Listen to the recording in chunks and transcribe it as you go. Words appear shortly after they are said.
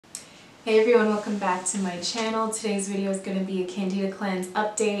Hey everyone, welcome back to my channel. Today's video is going to be a Candida Cleanse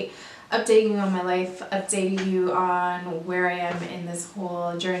update, updating you on my life, updating you on where I am in this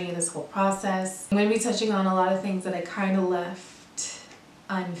whole journey, this whole process. I'm going to be touching on a lot of things that I kind of left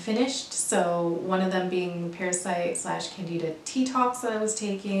unfinished. So one of them being parasite/candida detox that I was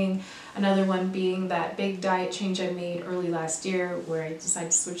taking, another one being that big diet change I made early last year where I decided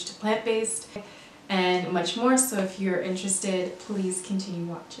to switch to plant-based, and much more. So if you're interested, please continue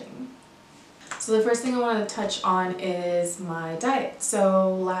watching. So the first thing I want to touch on is my diet.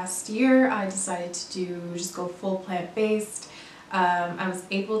 So last year I decided to just go full plant-based. I was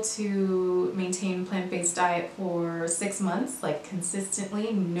able to maintain plant-based diet for 6 months, like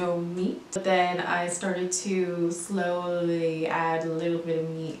consistently, no meat. But then I started to slowly add a little bit of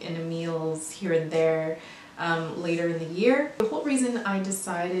meat into meals here and there later in the year. The whole reason I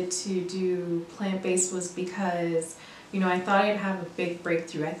decided to do plant-based was because I thought I'd have a big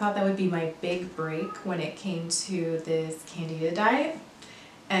breakthrough. I thought that would be my big break when it came to this Candida diet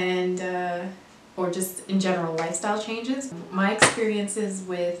and or just in general lifestyle changes. My experiences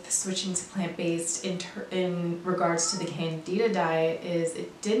with switching to plant-based in regards to the Candida diet is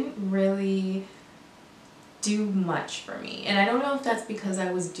it didn't really do much for me. And I don't know if that's because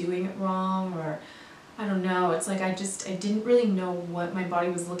I was doing it wrong, or I don't know. It's like I didn't really know what my body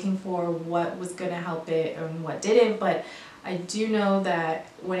was looking for, what was going to help it and what didn't. But I do know that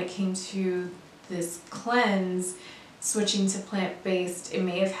when it came to this cleanse, switching to plant-based, it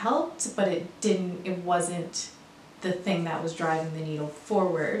may have helped, but it wasn't the thing that was driving the needle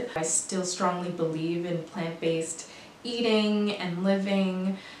forward. I still strongly believe in plant-based eating and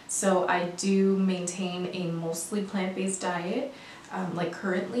living, so I do maintain a mostly plant-based diet, like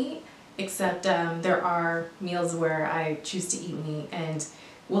currently. Except there are meals where I choose to eat meat, and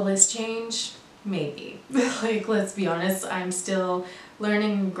will this change? Maybe. Like, let's be honest, I'm still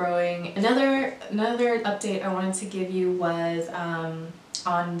learning and growing. Another update I wanted to give you was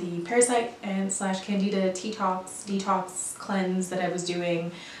on the parasite and / candida detox cleanse that I was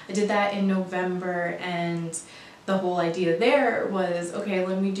doing. I did that in November, and the whole idea there was, okay,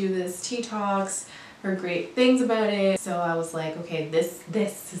 let me do this detox. Heard great things about it, so I was like, okay, this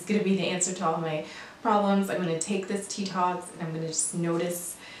is gonna be the answer to all my problems. I'm gonna take this detox and I'm gonna just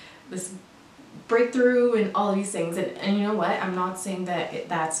notice this breakthrough and all these things. And you know what? I'm not saying that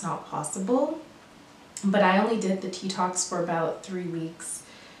that's not possible, but I only did the detox for about 3 weeks,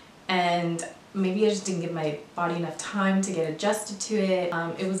 and maybe I just didn't give my body enough time to get adjusted to it.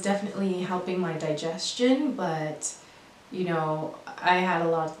 It was definitely helping my digestion, but I had a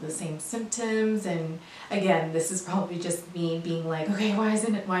lot of the same symptoms. And again, this is probably just me being like, okay, why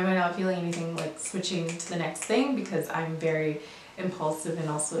am I not feeling anything, like switching to the next thing, because I'm very impulsive and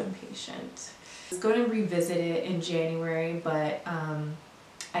also impatient. I was going to revisit it in January, but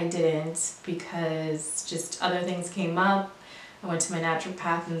I didn't, because just other things came up. I went to my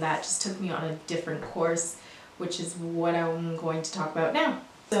naturopath, and that just took me on a different course, which is what I'm going to talk about now.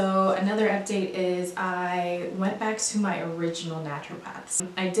 So another update is I went back to my original naturopath.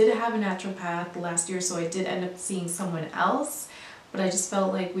 I did have a naturopath last year, so I did end up seeing someone else, but I just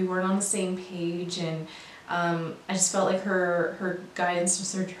felt like we weren't on the same page, and I just felt like her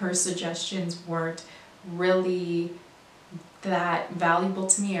guidance, her suggestions weren't really that valuable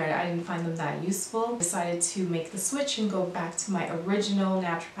to me, or I didn't find them that useful. I decided to make the switch and go back to my original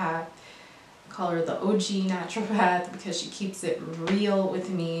naturopath. Call her the OG naturopath because she keeps it real with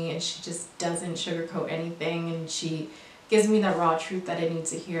me, and she just doesn't sugarcoat anything, and she gives me the raw truth that I need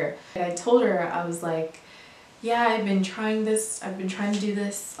to hear. I told her, I was like, yeah, I've been trying to do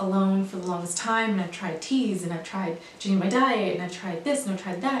this alone for the longest time, and I've tried teas, and I've tried changing my diet, and I've tried this, and I've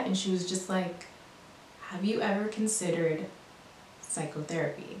tried that. And she was just like, have you ever considered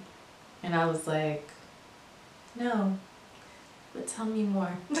psychotherapy? And I was like, no. But tell me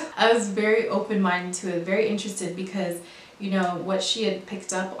more. I was very open-minded to it, very interested, because what she had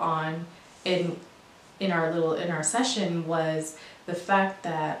picked up on in our session was the fact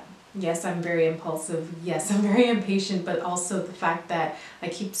that, yes, I'm very impulsive, yes, I'm very impatient, but also the fact that I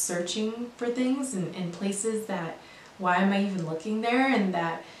keep searching for things in places that, why am I even looking there? And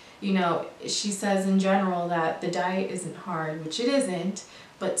that she says in general that the diet isn't hard, which it isn't,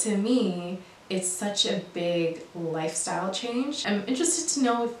 but to me it's such a big lifestyle change. I'm interested to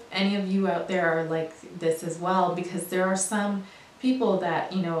know if any of you out there are like this as well, because there are some people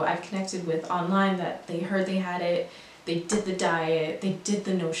that I've connected with online that they heard they had it, they did the diet, they did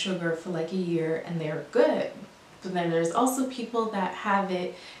the no sugar for like a year, and they're good. But then there's also people that have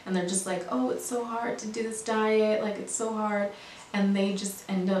it and they're just like, oh, it's so hard to do this diet, like it's so hard. and they just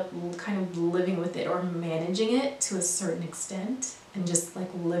end up kind of living with it or managing it to a certain extent and just like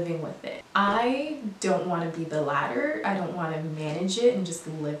living with it. I don't want to be the latter. I don't want to manage it and just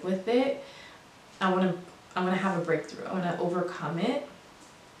live with it. I want to have a breakthrough. I want to overcome it.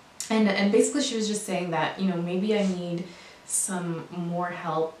 And basically she was just saying that, you know, maybe I need some more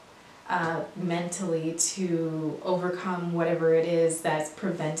help mentally to overcome whatever it is that's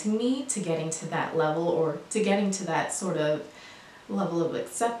preventing me to getting to that level, or to getting to that sort of level of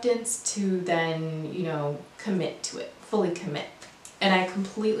acceptance to then, you know, commit to it, fully commit. And I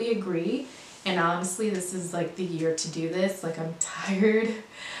completely agree. And honestly, this is like the year to do this. Like, I'm tired.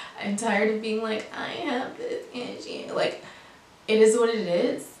 I'm tired of being like, I have this issue. Like, it is what it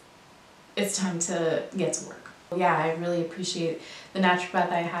is. It's time to get to work. Yeah, I really appreciate the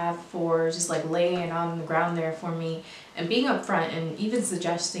naturopath I have for just like laying it on the ground there for me and being upfront and even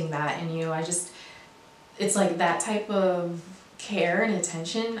suggesting that. And, you know, it's like that type of care and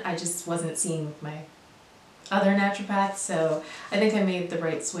attention I just wasn't seeing with my other naturopaths, so I think I made the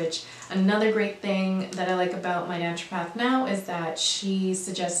right switch. Another great thing that I like about my naturopath now is that she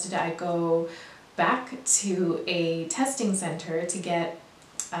suggested I go back to a testing center to get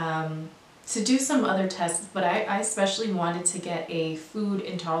to do some other tests, but I especially wanted to get a food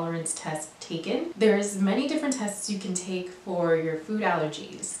intolerance test taken. There's many different tests you can take for your food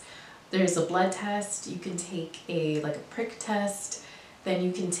allergies. There's a blood test, you can take a prick test, then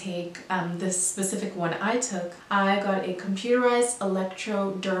you can take this specific one I took. I got a computerized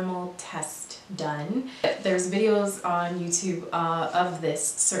electrodermal test done. There's videos on YouTube of this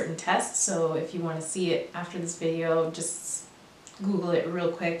certain test, so if you want to see it after this video, just Google it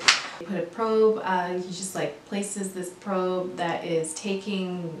real quick. You put a probe, he just like places this probe that is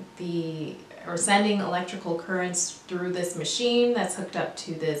taking or sending electrical currents through this machine that's hooked up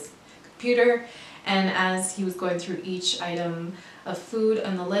to this computer, and as he was going through each item of food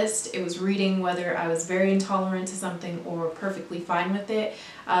on the list, it was reading whether I was very intolerant to something or perfectly fine with it.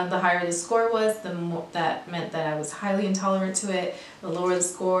 The higher the score was, the more that meant that I was highly intolerant to it. The lower the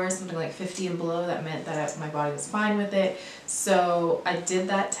score, something like 50 and below, that meant that my body was fine with it. So I did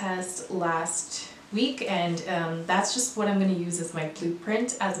that test last week, and that's just what I'm going to use as my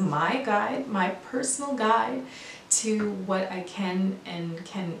blueprint, as my guide, my personal guide to what I can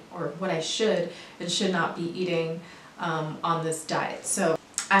or what I should and should not be eating on this diet. So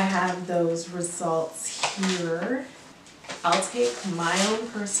I have those results here. I'll take my own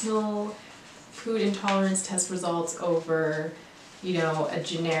personal food intolerance test results over, you know, a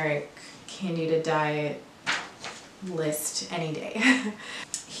generic Candida diet list any day.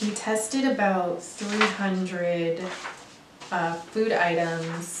 He tested about 300 food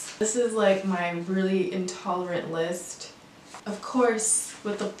items. This is like my really intolerant list. Of course,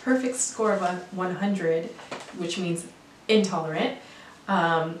 with the perfect score of 100, which means intolerant,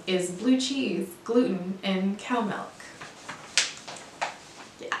 is blue cheese, gluten, and cow milk.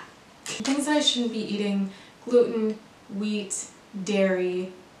 Yeah. Things that I shouldn't be eating: gluten, wheat,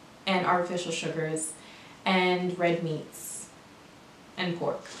 dairy, and artificial sugars, and red meats, and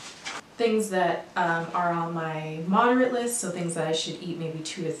pork. Things that are on my moderate list, so things that I should eat maybe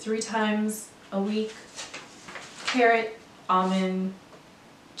 2 to 3 times a week: carrot, almond,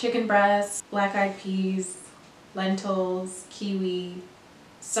 chicken breast, black-eyed peas, lentils, kiwi,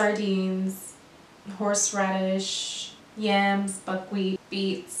 sardines, horseradish, yams, buckwheat,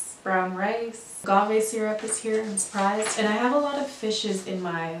 beets, brown rice. Agave syrup is here, I'm surprised. And I have a lot of fishes in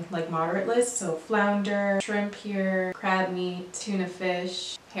my moderate list, so flounder, shrimp here, crab meat, tuna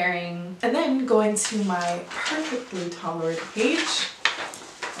fish, herring. And then going to my perfectly tolerant page,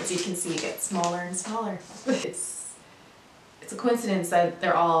 as you can see, it gets smaller and smaller. It's a coincidence that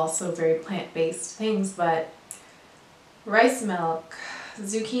they're all so very plant-based things, but rice milk,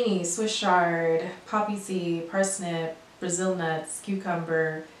 zucchini, Swiss chard, poppy seed, parsnip, Brazil nuts,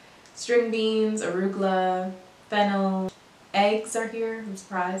 cucumber, string beans, arugula, fennel, eggs are here, I'm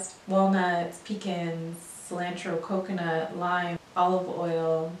surprised, walnuts, pecans, cilantro, coconut, lime, olive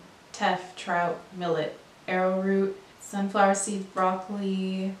oil, teff, trout, millet, arrowroot, sunflower seeds,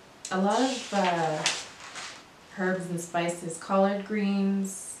 broccoli, a lot of herbs and spices, collard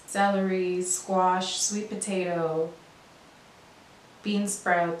greens, celery, squash, sweet potato, bean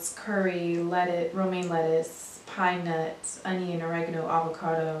sprouts, curry, lettuce, romaine lettuce, pine nuts, onion, oregano,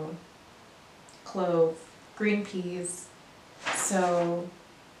 avocado, clove, green peas. So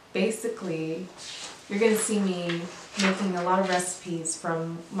basically, you're going to see me making a lot of recipes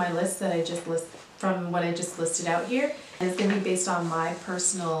from my list that from what I just listed out here. And it's going to be based on my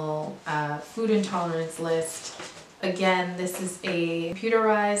personal food intolerance list. Again, this is a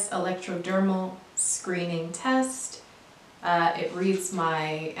computerized electrodermal screening test. It reads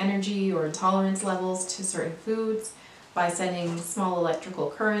my energy or intolerance levels to certain foods by sending small electrical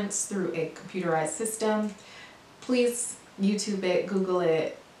currents through a computerized system. Please YouTube it, Google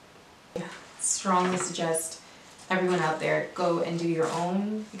it. Strongly suggest everyone out there go and do your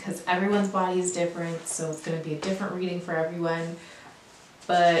own, because everyone's body is different, so it's going to be a different reading for everyone.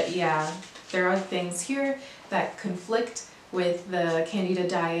 But yeah, there are things here that conflict with the Candida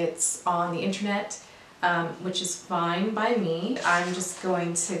diets on the internet, which is fine by me. I'm just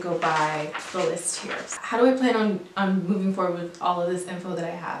going to go by the list here. How do I plan on moving forward with all of this info that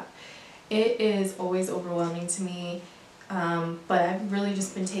I have? It is always overwhelming to me, but I've really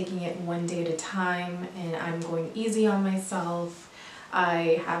just been taking it one day at a time, and I'm going easy on myself.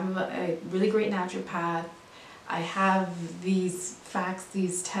 I have a really great naturopath. I have these facts,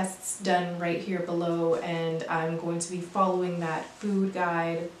 these tests done right here below, and I'm going to be following that food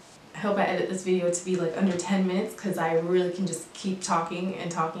guide. I hope I edit this video to be like under 10 minutes, because I really can just keep talking and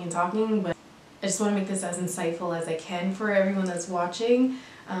talking and talking, but I just want to make this as insightful as I can for everyone that's watching.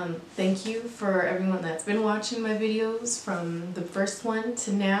 Thank you for everyone that's been watching my videos from the first one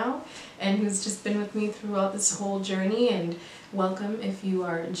to now, and who's just been with me throughout this whole journey, and welcome if you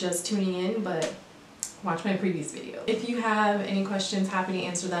are just tuning in, but watch my previous video. If you have any questions, happy to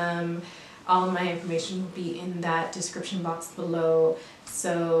answer them. All of my information will be in that description box below.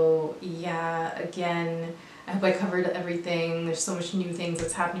 So yeah, again, I hope I covered everything. There's so much new things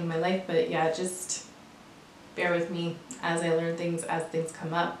that's happening in my life, but yeah, just bear with me as I learn things, as things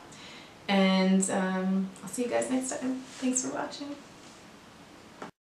come up. And I'll see you guys next time. Thanks for watching.